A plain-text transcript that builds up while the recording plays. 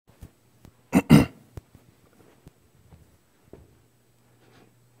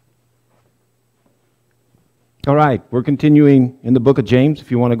All right, we're continuing in the book of James.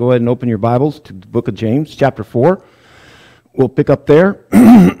 If you want to go ahead and open your Bibles to the book of James, chapter 4. We'll pick up there,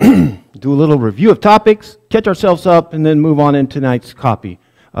 do a little review of topics, catch ourselves up, and then move on into tonight's topic.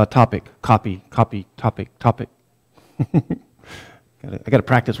 I got to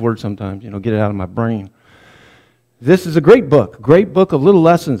practice words sometimes, get it out of my brain. This is a great book of little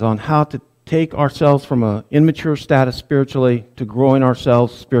lessons on how to take ourselves from an immature status spiritually to growing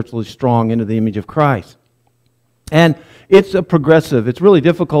ourselves spiritually strong into the image of Christ. And it's a progressive. It's really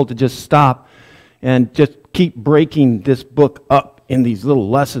difficult to just stop and just keep breaking this book up in these little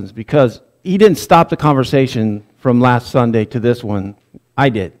lessons because he didn't stop the conversation from last Sunday to this one. I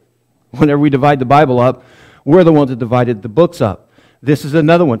did. Whenever we divide the Bible up, we're the ones that divided the books up. This is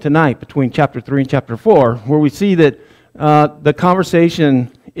another one tonight between chapter 3 and chapter 4 where we see that the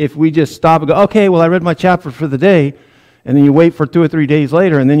conversation, if we just stop and go, okay, well, I read my chapter for the day, and then you wait for 2 or 3 days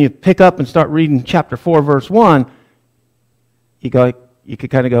later, and then you pick up and start reading chapter 4, verse 1, you could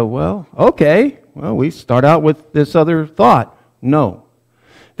kind of go, well, okay, well, we start out with this other thought. No.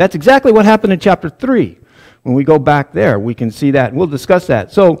 That's exactly what happened in chapter 3. When we go back there, we can see that, and we'll discuss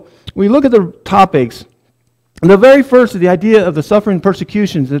that. So, we look at the topics, and the very first is the idea of the suffering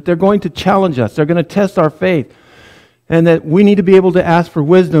persecutions, that they're going to challenge us, they're going to test our faith, and that we need to be able to ask for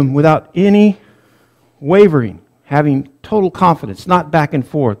wisdom without any wavering, having total confidence, not back and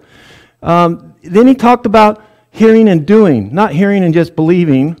forth. Then he talked about hearing and doing, not hearing and just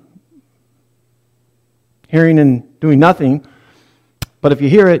believing, hearing and doing nothing, but if you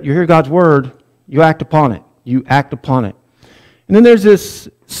hear it, you hear God's word, you act upon it. You act upon it. And then there's this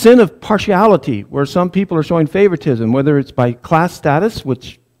sin of partiality where some people are showing favoritism, whether it's by class status,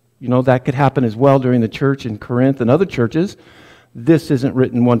 which, that could happen as well during the church in Corinth and other churches. This isn't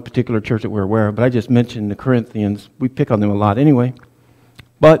written in one particular church that we're aware of, but I just mentioned the Corinthians. We pick on them a lot anyway.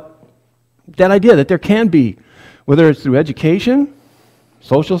 But that idea that there can be, whether it's through education,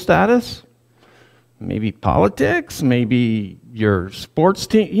 social status, maybe politics, maybe your sports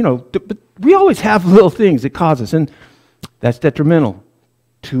team, but we always have little things that cause us, and that's detrimental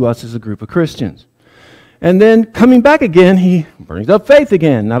to us as a group of Christians. And then coming back again, he brings up faith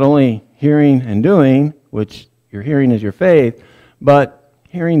again, not only hearing and doing, which your hearing is your faith, but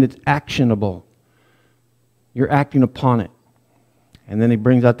hearing that's actionable. You're acting upon it. And then he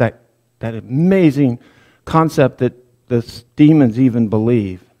brings out that amazing concept that the demons even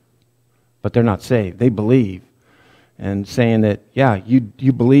believe, but they're not saved. They believe. And saying that, yeah,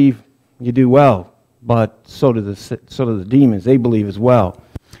 you believe, you do well, but so do the demons. They believe as well.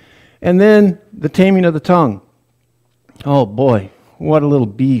 And then the taming of the tongue. Oh boy, what a little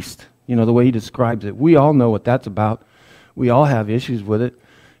beast. The way he describes it. We all know what that's about. We all have issues with it.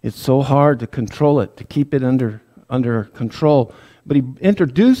 It's so hard to control it, to keep it under control. But he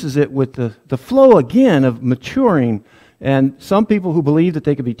introduces it with the flow again of maturing. And some people who believe that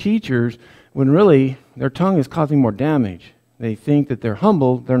they could be teachers, when really their tongue is causing more damage. They think that they're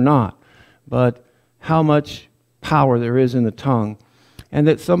humble, they're not. But how much power there is in the tongue. And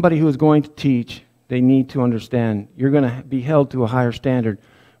that somebody who is going to teach, they need to understand you're going to be held to a higher standard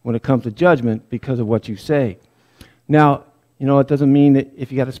when it comes to judgment because of what you say. Now, it doesn't mean that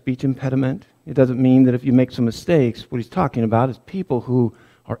if you got a speech impediment, it doesn't mean that if you make some mistakes. What he's talking about is people who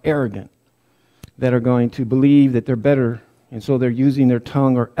are arrogant, that are going to believe that they're better, and so they're using their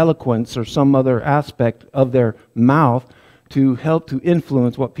tongue or eloquence or some other aspect of their mouth to help to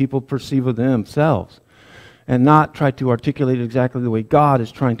influence what people perceive of themselves and not try to articulate it exactly the way God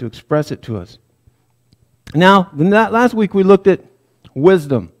is trying to express it to us. Now, last week we looked at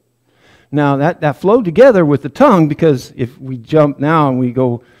wisdom. Now, that flowed together with the tongue because if we jump now and we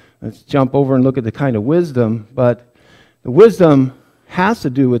go, let's jump over and look at the kind of wisdom, but the wisdom has to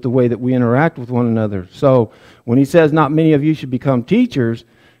do with the way that we interact with one another. So when he says not many of you should become teachers,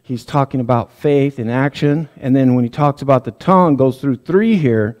 he's talking about faith and action. And then when he talks about the tongue, goes through 3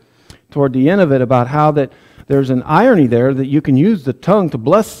 here toward the end of it about how that there's an irony there that you can use the tongue to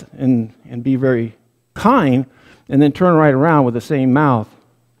bless and be very kind and then turn right around with the same mouth.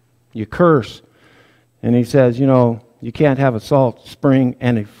 You curse. And he says, you can't have a salt spring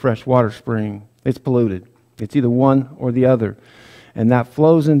and a fresh water spring. It's polluted. It's either one or the other. And that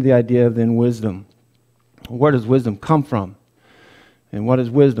flows into the idea of then wisdom. Where does wisdom come from? And what is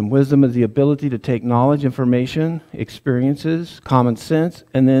wisdom? Wisdom is the ability to take knowledge, information, experiences, common sense,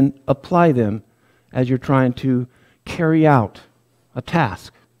 and then apply them as you're trying to carry out a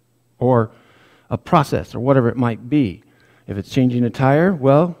task or a process or whatever it might be. If it's changing a tire,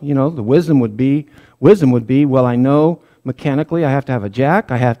 well, the wisdom would be, well, I know mechanically I have to have a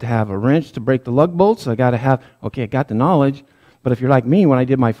jack, I have to have a wrench to break the lug bolts, I got the knowledge, but if you're like me, when I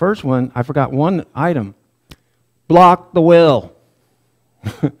did my first one, I forgot one item. block the will.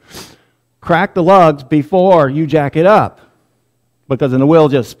 Crack the lugs before you jack it up, because then the wheel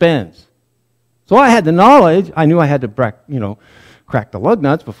just spins. So I had the knowledge. I knew I had to crack the lug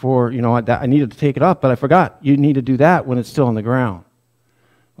nuts before I needed to take it up, but I forgot. You need to do that when it's still on the ground.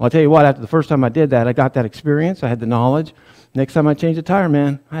 Well, I'll tell you what, after the first time I did that, I got that experience. I had the knowledge. Next time I changed a tire,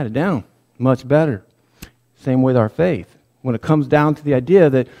 man, I had it down. Much better. Same with our faith. When it comes down to the idea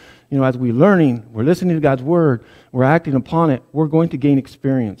that, as we're learning, we're listening to God's Word, we're acting upon it, we're going to gain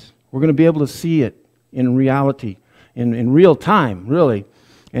experience. We're going to be able to see it in reality, in real time, really,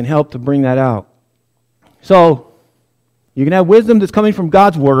 and help to bring that out. So, you can have wisdom that's coming from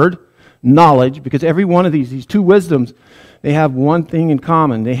God's Word, knowledge, because every one of these two wisdoms, they have one thing in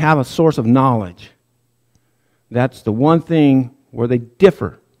common. They have a source of knowledge. That's the one thing where they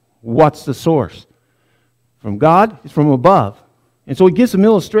differ. What's the source? From God, it's from above. And so he gives some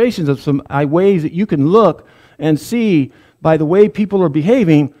illustrations of some ways that you can look and see by the way people are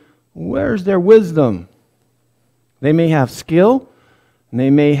behaving, where's their wisdom? They may have skill, and they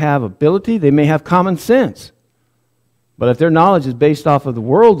may have ability, they may have common sense. But if their knowledge is based off of the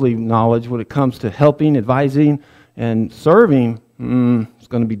worldly knowledge when it comes to helping, advising, and serving, it's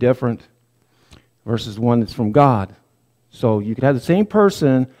going to be different versus one that's from God. So you could have the same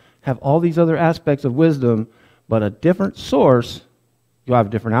person have all these other aspects of wisdom, but a different source, you'll have a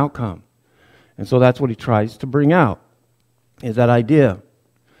different outcome. And so that's what he tries to bring out, is that idea.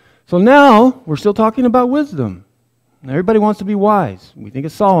 So now, we're still talking about wisdom. Everybody wants to be wise. We think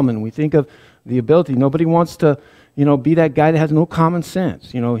of Solomon. We think of the ability. Nobody wants to, be that guy that has no common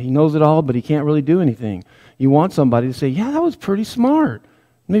sense. He knows it all, but he can't really do anything. You want somebody to say, yeah, that was pretty smart.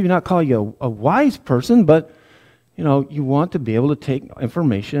 Maybe not call you a wise person, but, you want to be able to take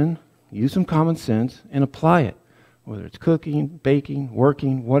information, use some common sense, and apply it. Whether it's cooking, baking,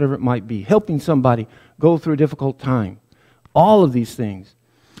 working, whatever it might be. Helping somebody go through a difficult time. All of these things.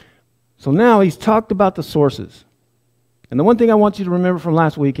 So now he's talked about the sources. And the one thing I want you to remember from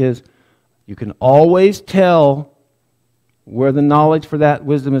last week is you can always tell where the knowledge for that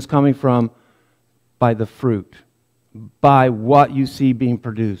wisdom is coming from by the fruit, by what you see being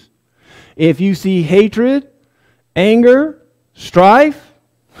produced. If you see hatred, anger, strife,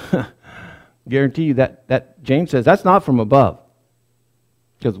 guarantee you that James says that's not from above.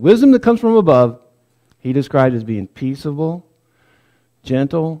 Because wisdom that comes from above, he described as being peaceable,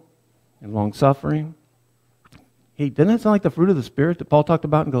 gentle, and long-suffering. Doesn't that sound like the fruit of the Spirit that Paul talked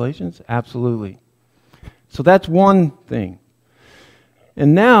about in Galatians? Absolutely. So that's one thing.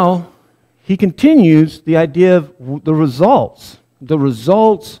 And now he continues the idea of the results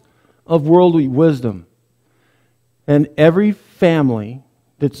of worldly wisdom. And every family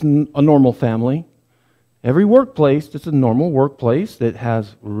that's a normal family, every workplace that's a normal workplace that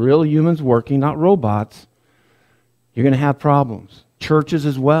has real humans working, not robots, you're going to have problems. Churches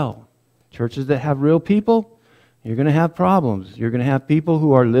as well. Churches that have real people, you're going to have problems. You're going to have people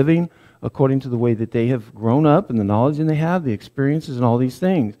who are living according to the way that they have grown up and the knowledge that they have, the experiences and all these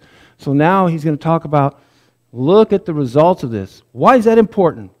things. So now he's going to talk about, look at the results of this. Why is that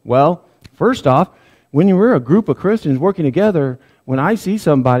important? Well, first off, when you're a group of Christians working together, when I see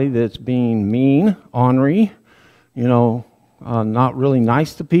somebody that's being mean, ornery, not really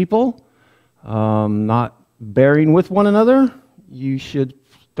nice to people, not bearing with one another, you should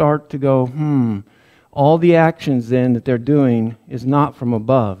start to go, all the actions then that they're doing is not from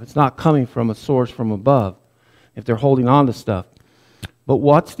above. It's not coming from a source from above if they're holding on to stuff. But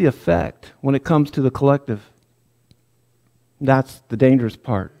what's the effect when it comes to the collective? That's the dangerous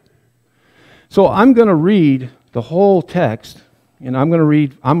part. So I'm going to read the whole text, and I'm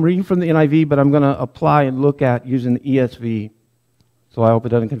reading from the NIV, but I'm going to apply and look at using the ESV. So I hope it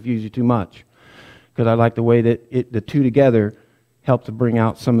doesn't confuse you too much, because I like the way that the two together help to bring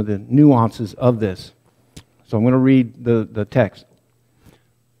out some of the nuances of this. So I'm going to read the text.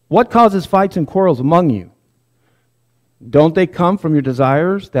 What causes fights and quarrels among you? Don't they come from your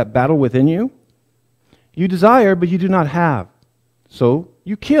desires that battle within you? You desire, but you do not have. So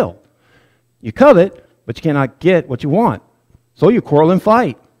you kill. You covet, but you cannot get what you want. So you quarrel and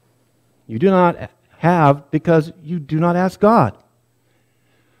fight. You do not have because you do not ask God.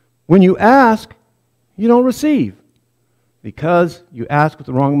 When you ask, you don't receive because you ask with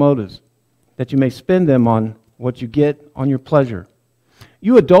the wrong motives, that you may spend them on what you get on your pleasure.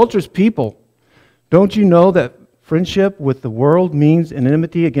 You adulterous people, don't you know that friendship with the world means an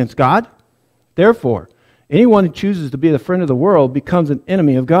enmity against God? Therefore, anyone who chooses to be the friend of the world becomes an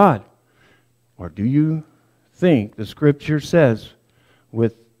enemy of God. Or do you think the Scripture says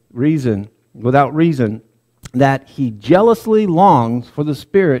without reason, that He jealously longs for the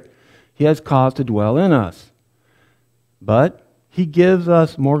Spirit He has caused to dwell in us? But He gives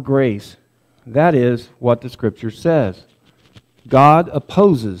us more grace. That is what the Scripture says. God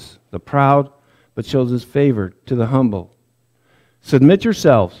opposes the proud, but shows His favor to the humble. Submit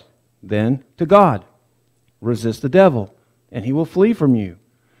yourselves, then, to God. Resist the devil, and he will flee from you.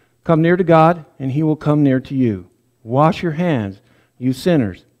 Come near to God, and He will come near to you. Wash your hands, you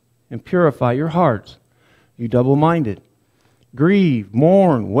sinners, and purify your hearts, you double-minded. Grieve,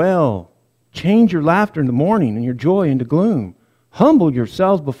 mourn, wail. Change your laughter into mourning and your joy into gloom. Humble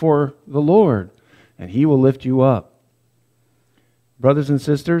yourselves before the Lord, and He will lift you up. Brothers and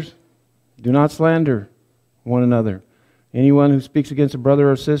sisters, do not slander one another. Anyone who speaks against a brother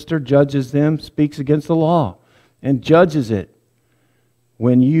or sister judges them, speaks against the law, and judges it.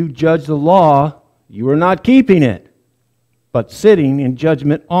 When you judge the law, you are not keeping it, but sitting in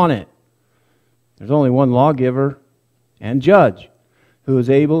judgment on it. There's only one lawgiver and judge who is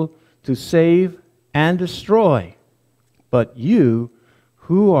able to save and destroy. But you,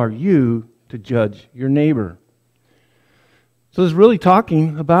 who are you to judge your neighbor? So it's really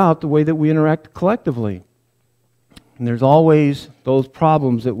talking about the way that we interact collectively. And there's always those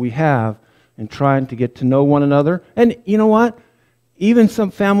problems that we have in trying to get to know one another. And you know what? Even some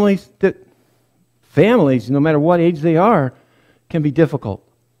families, no matter what age they are, can be difficult.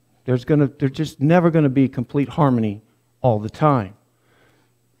 There's just never going to be complete harmony all the time.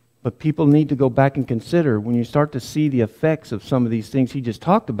 But people need to go back and consider, when you start to see the effects of some of these things he just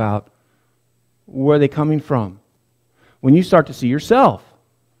talked about, where are they coming from? When you start to see yourself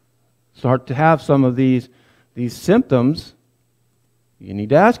start to have some of these symptoms, you need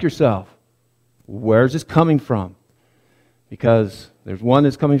to ask yourself, where is this coming from? Because there's one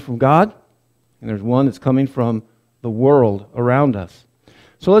that's coming from God, and there's one that's coming from the world around us.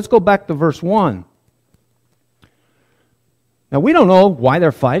 So let's go back to verse 1. Now, we don't know why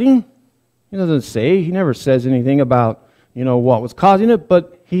they're fighting. He doesn't say. He never says anything about, what was causing it,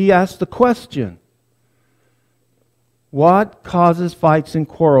 but he asks the question. What causes fights and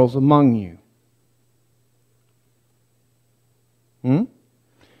quarrels among you?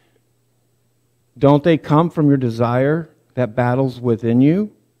 Don't they come from your desire that battles within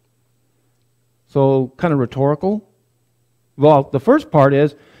you? So, kind of rhetorical. Well, the first part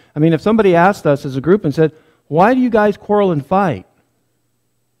is, if somebody asked us as a group and said, why do you guys quarrel and fight?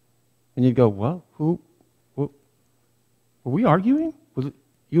 And you'd go, well, were we arguing? Was it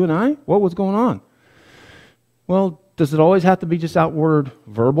you and I? What was going on? Well, does it always have to be just outward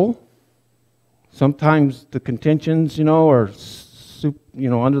verbal? Sometimes the contentions, are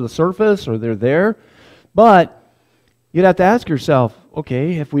under the surface, or they're there. But you'd have to ask yourself,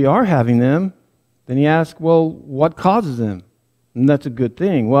 okay, if we are having them, then you ask, well, what causes them? And that's a good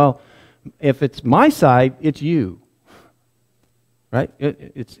thing. Well, if it's my side, it's you. Right?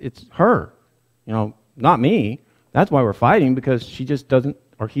 It's her. Not me. That's why we're fighting, because she just doesn't,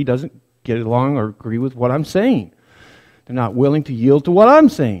 or he doesn't get along or agree with what I'm saying. They're not willing to yield to what I'm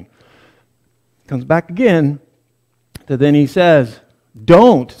saying. Comes back again to then he says,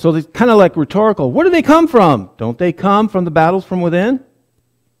 don't. So it's kind of like rhetorical. Where do they come from? Don't they come from the battles from within?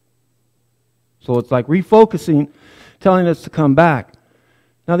 So it's like refocusing, telling us to come back.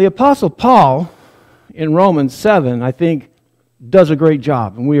 Now the Apostle Paul in Romans 7, I think, does a great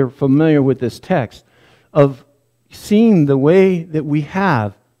job, and we are familiar with this text, of seeing the way that we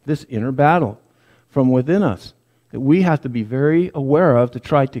have this inner battle from within us, that we have to be very aware of to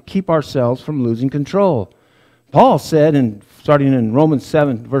try to keep ourselves from losing control. Paul said, starting in Romans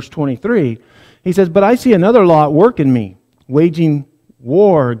 7, verse 23, he says, but I see another law at work in me, waging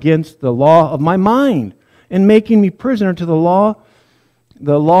war against the law of my mind, and making me prisoner to the law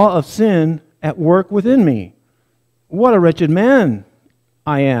of sin at work within me. What a wretched man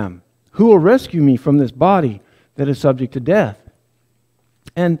I am. Who will rescue me from this body that is subject to death?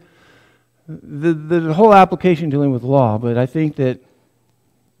 And the whole application dealing with law, but I think that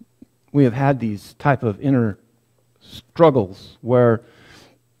we have had these type of inner struggles where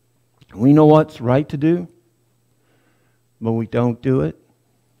we know what's right to do, but we don't do it.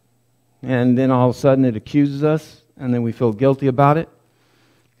 And then all of a sudden it accuses us, and then we feel guilty about it,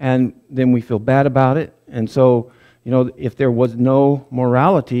 and then we feel bad about it. And so, if there was no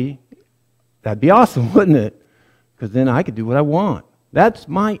morality, that'd be awesome, wouldn't it? Because then I could do what I want.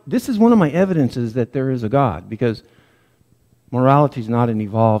 This is one of my evidences that there is a God, because morality is not an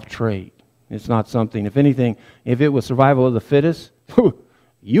evolved trait. It's not something, if anything, if it was survival of the fittest,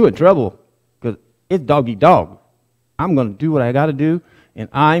 you in trouble, because it's dog eat dog. I'm going to do what I got to do, and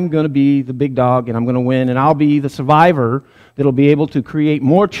I'm going to be the big dog, and I'm going to win, and I'll be the survivor that'll be able to create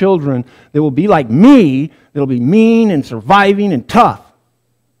more children that will be like me, that'll be mean and surviving and tough.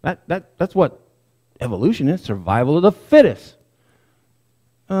 That's what evolution is survival of the fittest.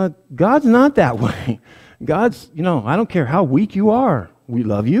 God's not that way. God's, I don't care how weak you are. We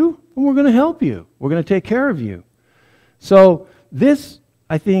love you, and we're going to help you. We're going to take care of you. So this,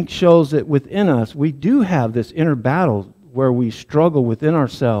 I think, shows that within us, we do have this inner battle where we struggle within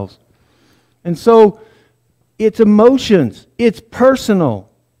ourselves. And so it's emotions. It's personal.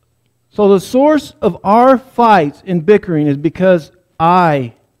 So the source of our fights and bickering is because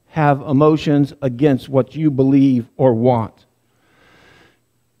I have emotions against what you believe or want.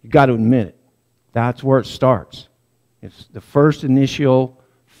 You've got to admit it. That's where it starts. It's the first initial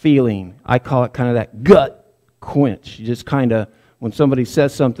feeling. I call it kind of that gut quench. You just kind of, when somebody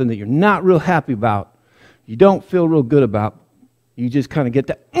says something that you're not real happy about, you don't feel real good about, you just kind of get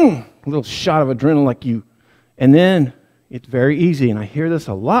that little shot of adrenaline like you. And then it's very easy, and I hear this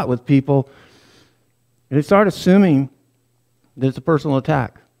a lot with people, and they start assuming that it's a personal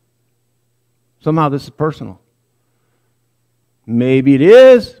attack. Somehow this is personal. Maybe it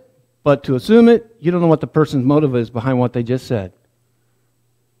is, but to assume it, you don't know what the person's motive is behind what they just said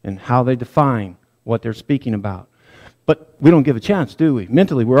and how they define what they're speaking about. But we don't give a chance, do we?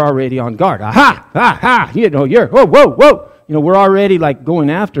 Mentally, we're already on guard. Aha! Ha! You're, whoa, whoa, whoa! We're already like going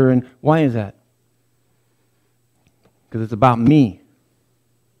after, and why is that? Because it's about me.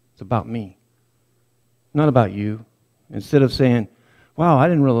 It's about me. Not about you. Instead of saying, wow, I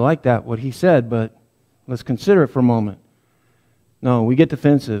didn't really like that, what he said, but let's consider it for a moment. No, we get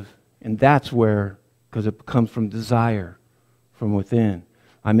defensive, and that's where, because it comes from desire, from within.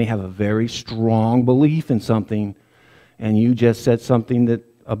 I may have a very strong belief in something, and you just said something that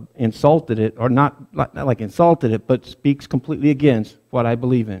insulted it, or not like insulted it, but speaks completely against what I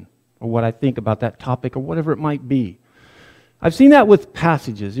believe in, or what I think about that topic, or whatever it might be. I've seen that with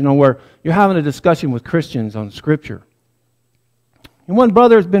passages, where you're having a discussion with Christians on Scripture. And one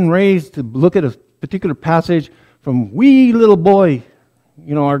brother has been raised to look at a particular passage from wee little boy,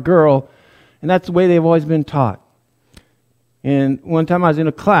 our girl, and that's the way they've always been taught. And one time I was in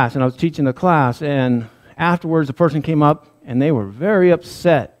a class, and I was teaching the class, and afterwards the person came up, and they were very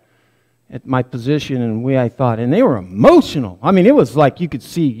upset at my position and the way I thought, and they were emotional. I mean, it was like you could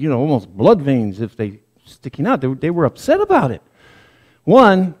see, almost blood veins if they sticking out. They were upset about it.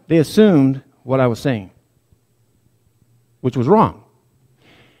 One, they assumed what I was saying, which was wrong.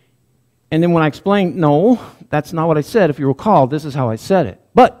 And then when I explained, no, that's not what I said. If you recall, this is how I said it.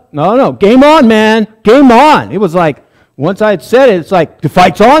 But, no, game on, man. Game on. It was like, once I had said it, it's like, the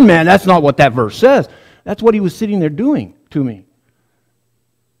fight's on, man. That's not what that verse says. That's what he was sitting there doing to me.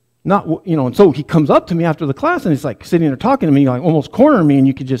 Not, and so he comes up to me after the class, and he's like sitting there talking to me, like almost cornering me, and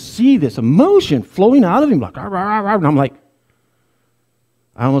you could just see this emotion flowing out of him, like, rah, rah, rah, and I'm like,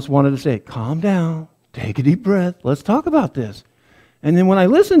 I almost wanted to say, calm down, take a deep breath, let's talk about this. And then when I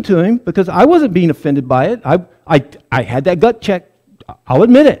listened to him, because I wasn't being offended by it, I had that gut check. I'll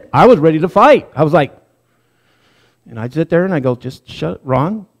admit it. I was ready to fight. I was like, and I'd sit there and I go, just shut it,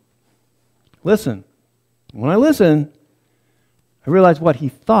 Ron. Listen. When I listened, I realized what he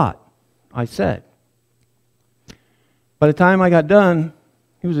thought I said. By the time I got done,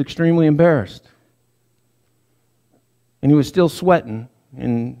 he was extremely embarrassed. And he was still sweating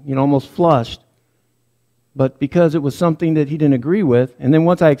and, almost flushed. But because it was something that he didn't agree with, and then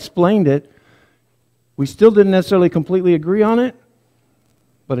once I explained it, we still didn't necessarily completely agree on it,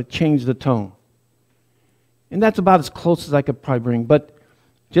 but it changed the tone. And that's about as close as I could probably bring. But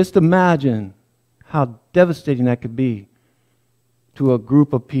just imagine how devastating that could be to a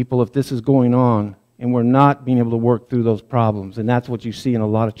group of people if this is going on and we're not being able to work through those problems. And that's what you see in a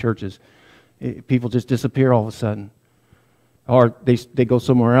lot of churches. People just disappear all of a sudden. Or they go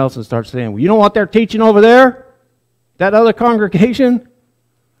somewhere else and start saying, well, you know what they're teaching over there? That other congregation?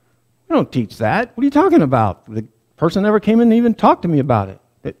 We don't teach that. What are you talking about? The person never came in and even talked to me about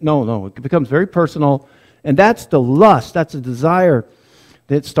it. No, it becomes very personal. And that's the lust, that's the desire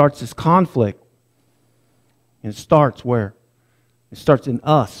that starts this conflict. And it starts where? It starts in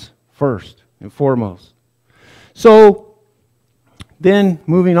us first and foremost. So then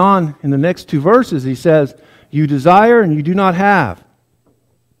moving on in the next two verses, he says, you desire and you do not have.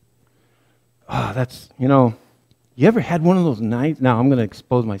 That's, you ever had one of those nights? Now I'm going to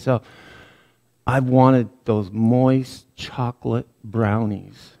expose myself. I've wanted those moist chocolate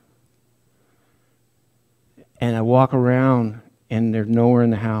brownies. And I walk around and they're nowhere in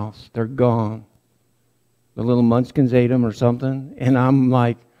the house. They're gone. The little munchkins ate them or something. And I'm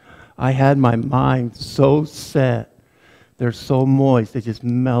like, I had my mind so set. They're so moist, they just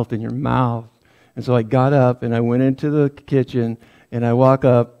melt in your mouth. And so I got up and I went into the kitchen and I walk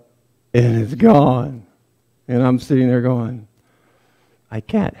up and it's gone. And I'm sitting there going, I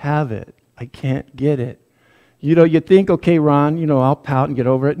can't have it. I can't get it. You know, you think, okay, Ron, you know, I'll pout and get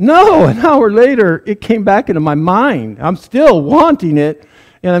over it. No, an hour later, it came back into my mind. I'm still wanting it,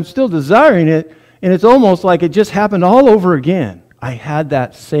 and I'm still desiring it, and it's almost like it just happened all over again. I had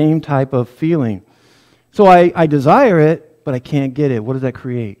that same type of feeling. So I desire it, but I can't get it. What does that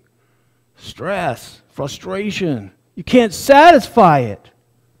create? Stress, frustration. You can't satisfy it.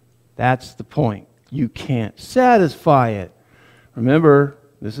 That's the point. You can't satisfy it. Remember,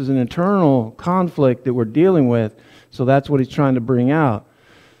 this is an internal conflict that we're dealing with, so that's what he's trying to bring out.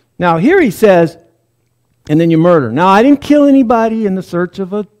 Now, here he says, and then you murder. Now, I didn't kill anybody in the search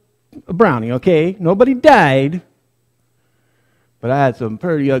of a brownie, okay? Nobody died, but I had some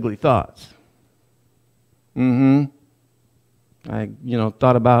pretty ugly thoughts. I,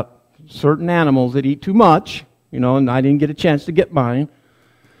 thought about certain animals that eat too much, and I didn't get a chance to get mine.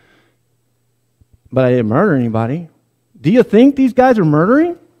 But I didn't murder anybody. Do you think these guys are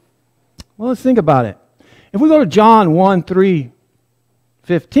murdering? Well, let's think about it. If we go to John 1:3-15,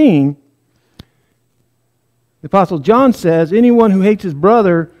 the Apostle John says, anyone who hates his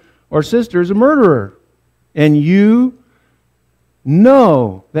brother or sister is a murderer. And you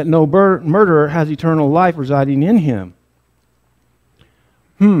know that no murderer has eternal life residing in him.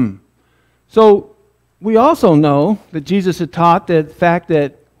 So we also know that Jesus had taught that the fact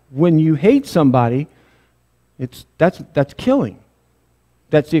that when you hate somebody, that's killing.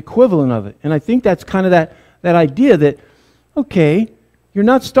 That's the equivalent of it. And I think that's kind of that idea that, okay, you're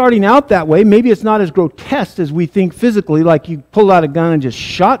not starting out that way. Maybe it's not as grotesque as we think physically, like you pulled out a gun and just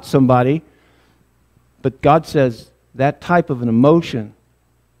shot somebody. But God says that type of an emotion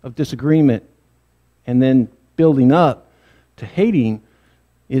of disagreement and then building up to hating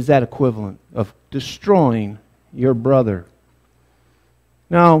is that equivalent of destroying your brother.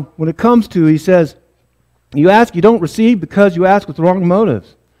 Now, when it comes to, he says, you ask, you don't receive because you ask with wrong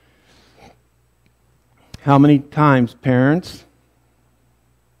motives. How many times, parents,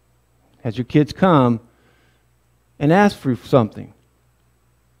 has your kids come and ask for something,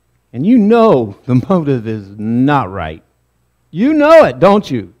 and you know the motive is not right? You know it,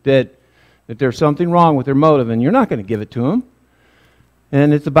 don't you, that there's something wrong with their motive, and you're not going to give it to them.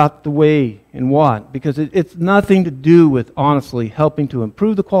 And it's about the way and what, because it's nothing to do with, honestly, helping to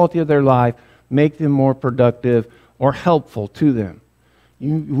improve the quality of their life, make them more productive, or helpful to them.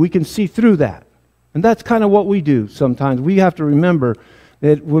 We can see through that. And that's kind of what we do sometimes. We have to remember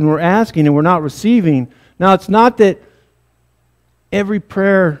that when we're asking and we're not receiving, now it's not that every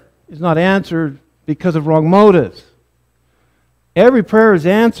prayer is not answered because of wrong motives. Every prayer is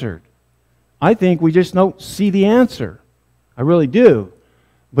answered. I think we just don't see the answer. I really do.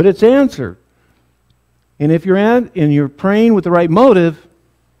 But it's answered. And if you're praying with the right motive,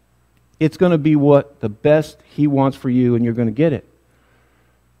 it's going to be what the best He wants for you, and you're going to get it.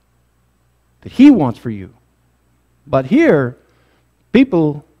 That He wants for you. But here,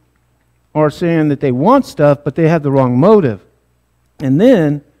 people are saying that they want stuff, but they have the wrong motive. And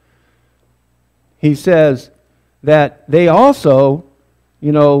then he says that they also,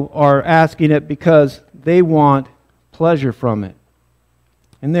 are asking it because they want pleasure from it.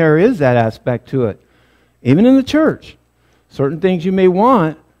 And there is that aspect to it. Even in the church, certain things you may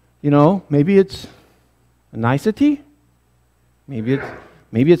want, maybe it's a nicety. Maybe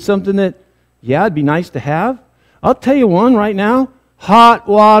it's something that, it'd be nice to have. I'll tell you one right now. Hot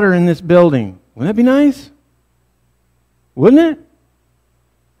water in this building. Wouldn't that be nice? Wouldn't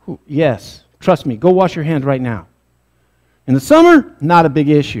it? Yes. Trust me. Go wash your hands right now. In the summer, not a big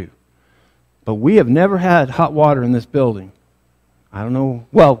issue. But we have never had hot water in this building. I don't know.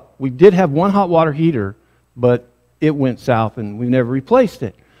 Well, we did have one hot water heater, but it went south and we've never replaced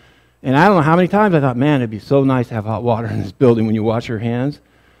it. And I don't know how many times I thought, man, it'd be so nice to have hot water in this building when you wash your hands.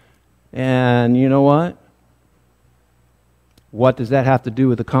 And you know what? What does that have to do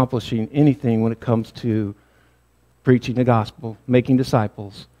with accomplishing anything when it comes to preaching the gospel, making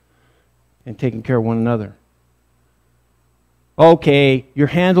disciples, and taking care of one another? Okay, your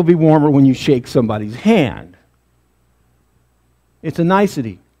hands will be warmer when you shake somebody's hand. It's a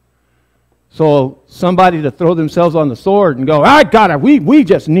nicety. So somebody to throw themselves on the sword and go, I got it, we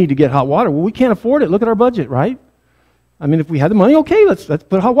just need to get hot water. Well, we can't afford it. Look at our budget, right? I mean, if we had the money, okay, let's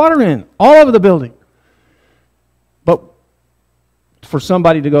put hot water in all over the building. But for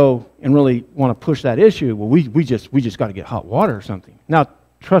somebody to go and really want to push that issue, well, we just got to get hot water or something. Now,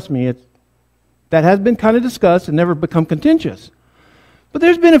 trust me, that has been kind of discussed and never become contentious. But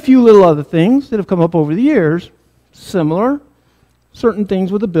there's been a few little other things that have come up over the years, similar, certain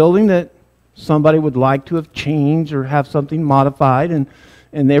things with the building that somebody would like to have changed or have something modified, and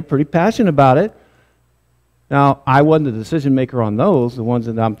they're pretty passionate about it. Now, I wasn't the decision maker on those, the ones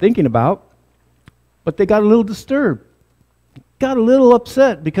that I'm thinking about, But they got a little disturbed, got a little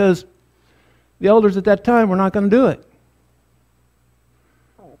upset because the elders at that time were not going to do it.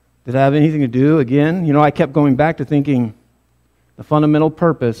 Did it have anything to do? Again, I kept going back to thinking the fundamental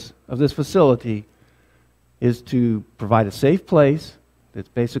purpose of this facility is to provide a safe place that's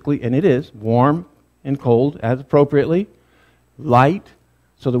basically, and it is, warm and cold as appropriately, light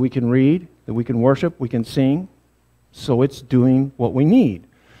so that we can read, that we can worship, we can sing. So it's doing what we need.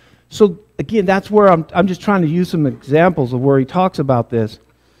 So again, that's where I'm just trying to use some examples of where he talks about this.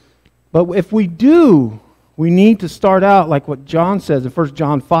 But if we do, we need to start out like what John says in 1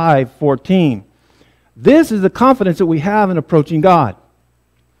 John 5:14. This is the confidence that we have in approaching God.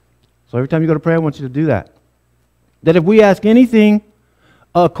 So every time you go to pray, I want you to do that. That if we ask anything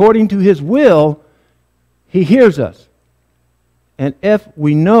according to His will, He hears us. And if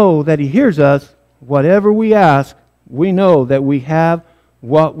we know that He hears us, whatever we ask, we know that we have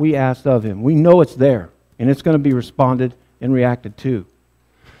what we asked of Him. We know it's there, and it's going to be responded and reacted to.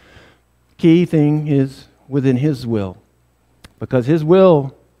 Key thing is within His will, because His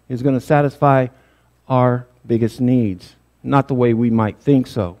will is going to satisfy our biggest needs, not the way we might think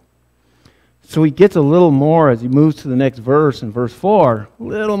so. So he gets a little more as he moves to the next verse in verse 4, a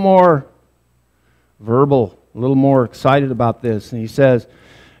little more verbal, a little more excited about this. And he says,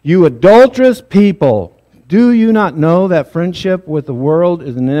 "You adulterous people, do you not know that friendship with the world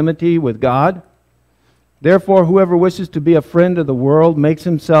is enmity with God? Therefore, whoever wishes to be a friend of the world makes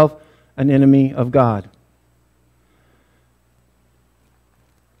himself an enemy of God."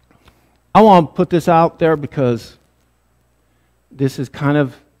 I want to put this out there because this is kind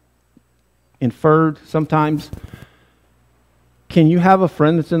of inferred sometimes. Can you have a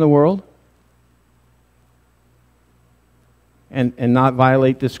friend that's in the world and not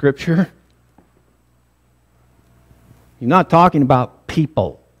violate this scripture? He's not talking about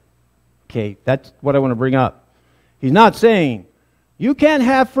people. Okay, that's what I want to bring up. He's not saying you can't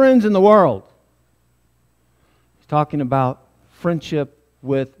have friends in the world. He's talking about friendship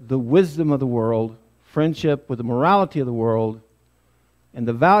with the wisdom of the world, friendship with the morality of the world, and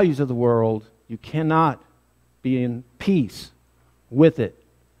the values of the world. You cannot be in peace with it.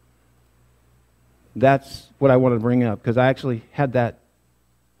 That's what I want to bring up, because I actually had that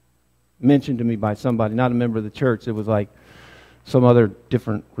mentioned to me by somebody, not a member of the church. It was like some other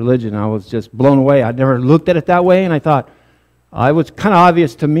different religion. I was just blown away. I'd never looked at it that way, and I thought, it was kind of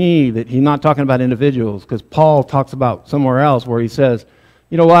obvious to me that he's not talking about individuals, because Paul talks about somewhere else where he says,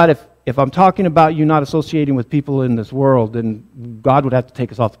 you know what, if I'm talking about you not associating with people in this world, then God would have to take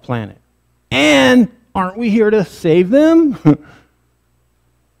us off the planet. And aren't we here to save them?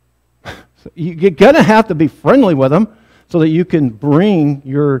 So you're going to have to be friendly with them so that you can bring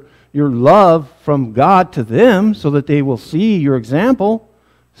your love from God to them so that they will see your example.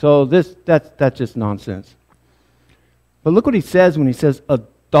 So that's just nonsense. But look what he says when he says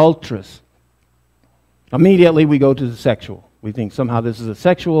adulterous. Immediately we go to the sexual. We think somehow this is a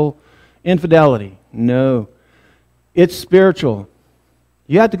sexual infidelity. No. It's spiritual.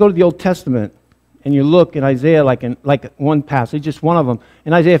 You have to go to the Old Testament and you look in Isaiah like one passage, just one of them.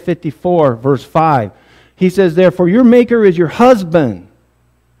 In Isaiah 54, verse 5, he says, "Therefore your Maker is your husband.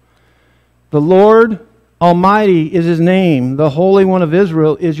 The Lord Almighty is His name. The Holy One of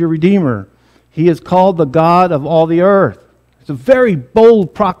Israel is your Redeemer. He is called the God of all the earth." It's a very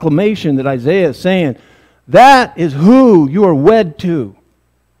bold proclamation that Isaiah is saying. That is who you are wed to.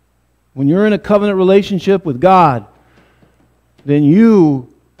 When you're in a covenant relationship with God, then you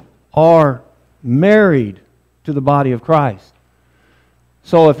are married to the body of Christ.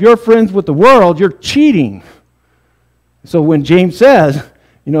 So if you're friends with the world, you're cheating. So when James says,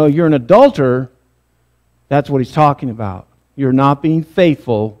 you're an adulterer, that's what he's talking about. You're not being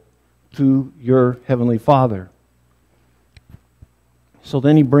faithful to your Heavenly Father. So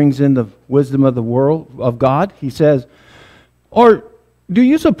then he brings in the wisdom of the world, of God. He says, "Or do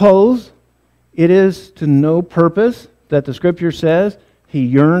you suppose it is to no purpose that the Scripture says He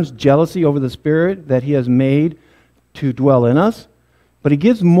yearns jealousy over the Spirit that He has made to dwell in us? But He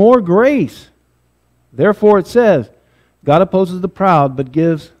gives more grace. Therefore it says, God opposes the proud, but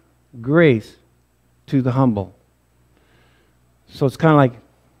gives grace to the humble." So it's kind of like,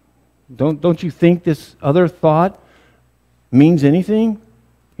 don't you think this other thought means anything?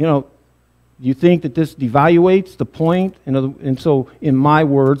 You think that this devaluates the point? And so in my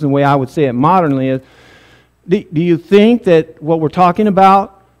words, the way I would say it modernly is, do you think that what we're talking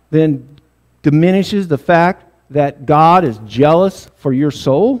about then diminishes the fact that God is jealous for your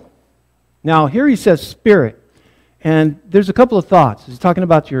soul? Now, here he says spirit. And there's a couple of thoughts. Is he talking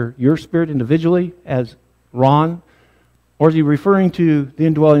about your spirit individually as Ron? Or is he referring to the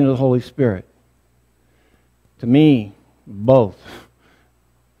indwelling of the Holy Spirit? To me, both.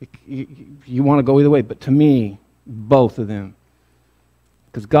 You want to go either way, but to me, both of them.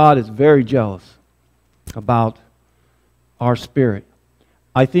 Because God is very jealous about our spirit.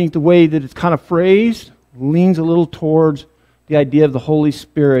 I think the way that it's kind of phrased leans a little towards the idea of the Holy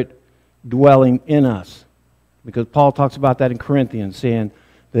Spirit dwelling in us. Because Paul talks about that in Corinthians, saying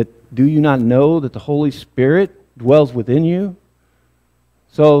that, do you not know that the Holy Spirit dwells within you?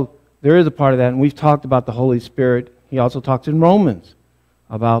 So there is a part of that, and we've talked about the Holy Spirit. He also talks in Romans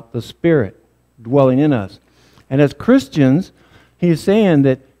about the Spirit dwelling in us. And as Christians, he is saying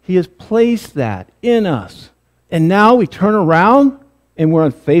that he has placed that in us. And now we turn around and we're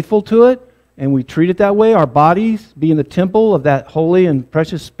unfaithful to it, and we treat it that way, our bodies being the temple of that holy and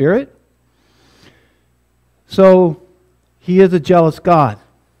precious Spirit. So he is a jealous God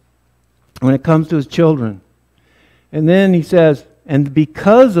when it comes to his children. And then he says, and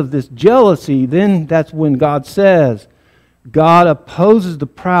because of this jealousy, then that's when God says, God opposes the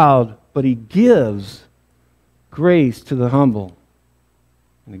proud, but he gives grace to the humble.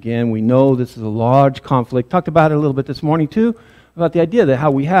 And again, we know this is a large conflict. Talked about it a little bit this morning too, about the idea that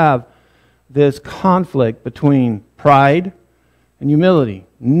how we have this conflict between pride and humility.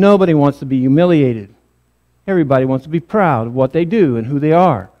 Nobody wants to be humiliated. Everybody wants to be proud of what they do and who they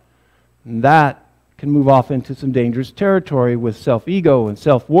are. And that can move off into some dangerous territory with self-ego and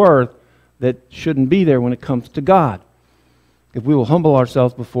self-worth that shouldn't be there when it comes to God. If we will humble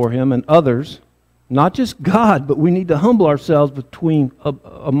ourselves before him and others, not just God, but we need to humble ourselves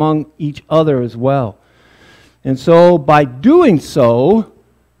among each other as well. And so by doing so,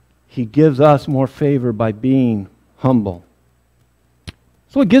 he gives us more favor by being humble.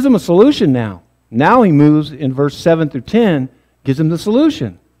 So it gives him a solution now. Now he moves in verse 7 through 10, gives him the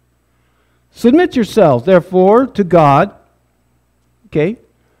solution. Submit yourselves, therefore, to God. Okay?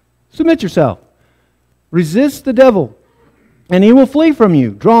 Submit yourself. Resist the devil, and he will flee from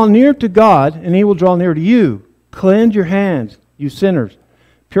you. Draw near to God, and he will draw near to you. Cleanse your hands, you sinners.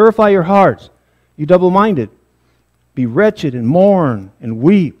 Purify your hearts, you double-minded. Be wretched and mourn and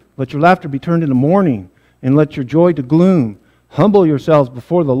weep. Let your laughter be turned into mourning, and let your joy to gloom. Humble yourselves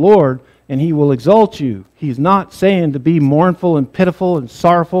before the Lord, and he will exalt you. He's not saying to be mournful and pitiful and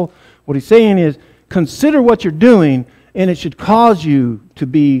sorrowful. What he's saying is, consider what you're doing, and it should cause you to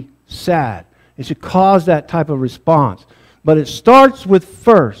be sad. It should cause that type of response. But it starts with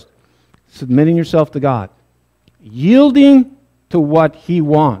first, submitting yourself to God. Yielding to what he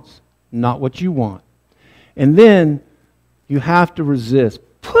wants, not what you want. And then you have to resist.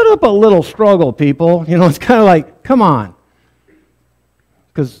 Put up a little struggle, people. You know, it's kind of like, come on.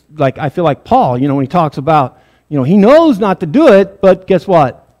 Because I feel like Paul, when he talks about, he knows not to do it, but guess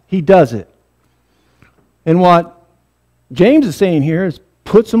what? He does it. And what James is saying here is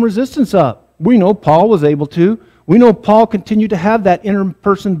put some resistance up. We know Paul was able to. We know Paul continued to have that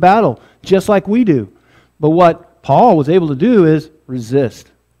inner-person battle, just like we do. But what Paul was able to do is resist.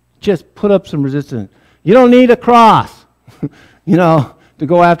 Just put up some resistance. You don't need a cross, to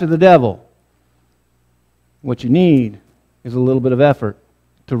go after the devil. What you need is a little bit of effort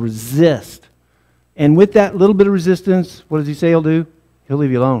to resist. And with that little bit of resistance, what does he say he'll do? He'll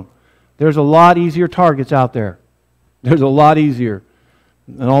leave you alone. There's a lot easier targets out there. There's a lot easier.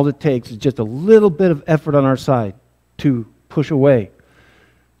 And all it takes is just a little bit of effort on our side to push away.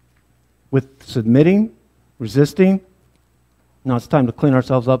 With submitting, resisting, now it's time to clean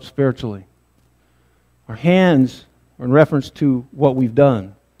ourselves up spiritually. Our hands are in reference to what we've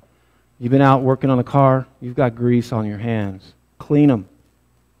done. You've been out working on a car, you've got grease on your hands. Clean them.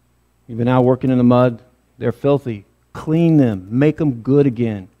 You've been out working in the mud, they're filthy. Clean them. Make them good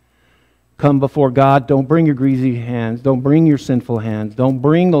again. Come before God. Don't bring your greasy hands. Don't bring your sinful hands. Don't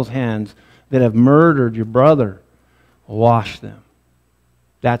bring those hands that have murdered your brother. Wash them.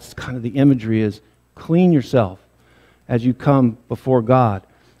 That's kind of the imagery, is clean yourself as you come before God.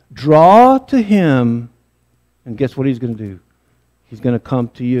 Draw to him, and guess what he's going to do? He's going to come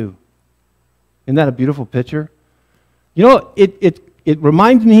to you. Isn't that a beautiful picture? It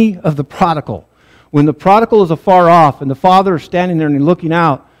reminds me of the prodigal. When the prodigal is afar off and the father is standing there and he's looking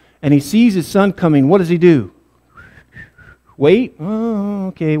out and he sees his son coming, what does he do? Wait? Oh,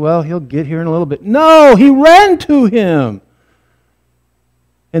 okay, well, he'll get here in a little bit. No, he ran to him.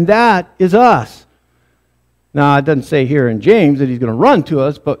 And that is us. Now, it doesn't say here in James that he's going to run to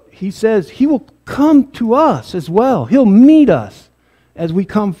us, but he says he will come to us as well. He'll meet us as we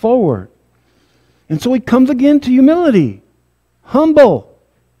come forward. And so he comes again to humility. Humble.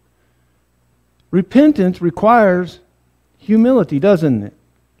 Repentance requires humility, doesn't it?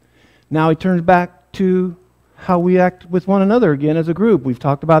 Now he turns back to how we act with one another again as a group. We've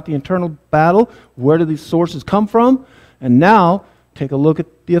talked about the internal battle. Where do these sources come from? And now, take a look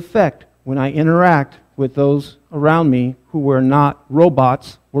at the effect when I interact with those around me who were not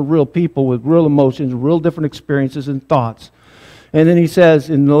robots, were real people with real emotions, real different experiences and thoughts. And then he says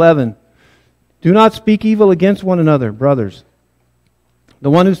in 11, do not speak evil against one another, brothers. The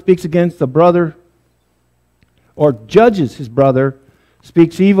one who speaks against a brother or judges his brother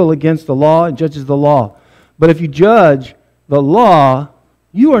speaks evil against the law and judges the law. But if you judge the law,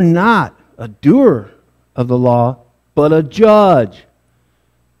 you are not a doer of the law, but a judge.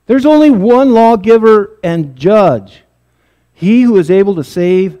 There's only one lawgiver and judge, he who is able to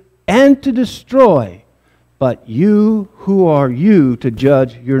save and to destroy. But you, who are you to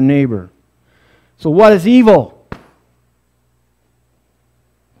judge your neighbor? So what is evil?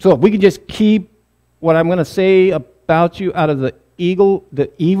 So if we can just keep what I'm going to say about you out of the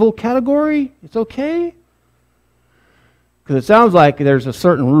evil category, it's okay? Because it sounds like there's a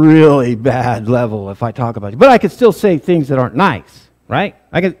certain really bad level if I talk about you. But I could still say things that aren't nice, right?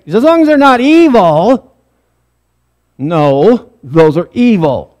 As long as they're not evil. No, those are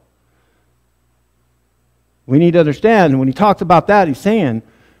evil. We need to understand, when he talks about that, he's saying,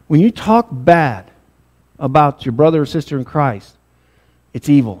 when you talk bad about your brother or sister in Christ, it's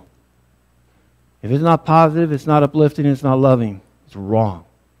evil. If it's not positive, it's not uplifting, it's not loving, it's wrong.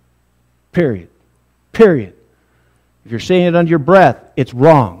 Period. Period. If you're saying it under your breath, it's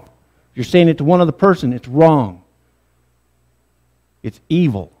wrong. If you're saying it to one other person, it's wrong. It's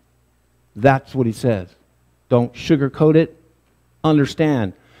evil. That's what he says. Don't sugarcoat it.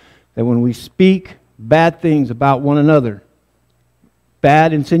 Understand that when we speak bad things about one another,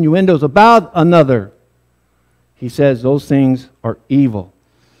 bad insinuendos about another, he says those things are evil.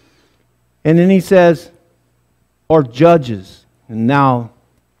 And then he says, or judges. And now,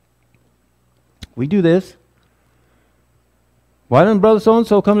 we do this. Why doesn't brother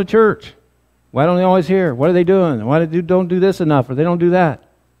so-and-so come to church? Why don't they always hear? What are they doing? Why don't do this enough, or they don't do that?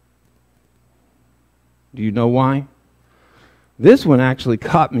 Do you know why? This one actually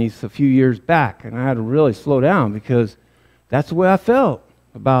caught me a few years back, and I had to really slow down because that's the way I felt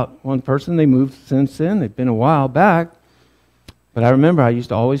about one person. They moved since then. They've been a while back. But I remember I used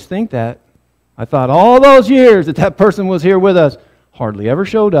to always think that. I thought all those years that person was here with us, hardly ever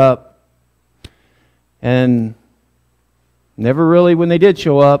showed up. And never really, when they did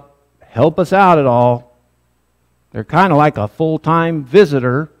show up, help us out at all. They're kind of like a full-time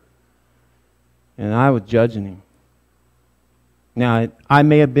visitor. And I was judging him. Now, I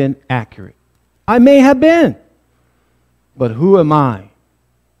may have been accurate. I may have been. But who am I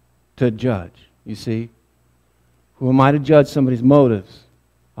to judge, you see? Who am I to judge somebody's motives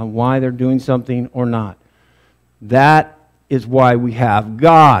on why they're doing something or not? That is why we have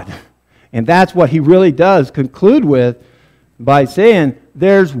God. And that's what he really does conclude with by saying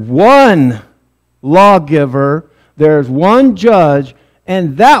there's one lawgiver, there's one judge,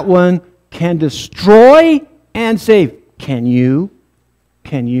 and that one can destroy and save. Can you?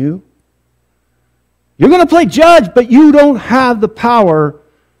 Can you? You're going to play judge, but you don't have the power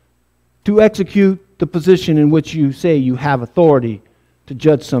to execute the position in which you say you have authority to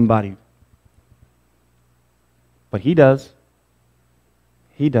judge somebody. But he does.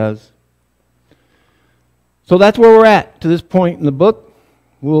 He does. So that's where we're at to this point in the book.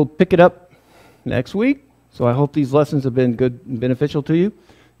 We'll pick it up next week. So I hope these lessons have been good and beneficial to you.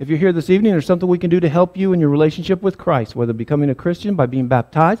 If you're here this evening, there's something we can do to help you in your relationship with Christ, whether becoming a Christian by being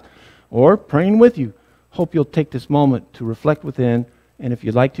baptized or praying with you. Hope you'll take this moment to reflect within, and if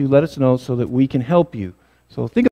you'd like to, let us know so that we can help you. So think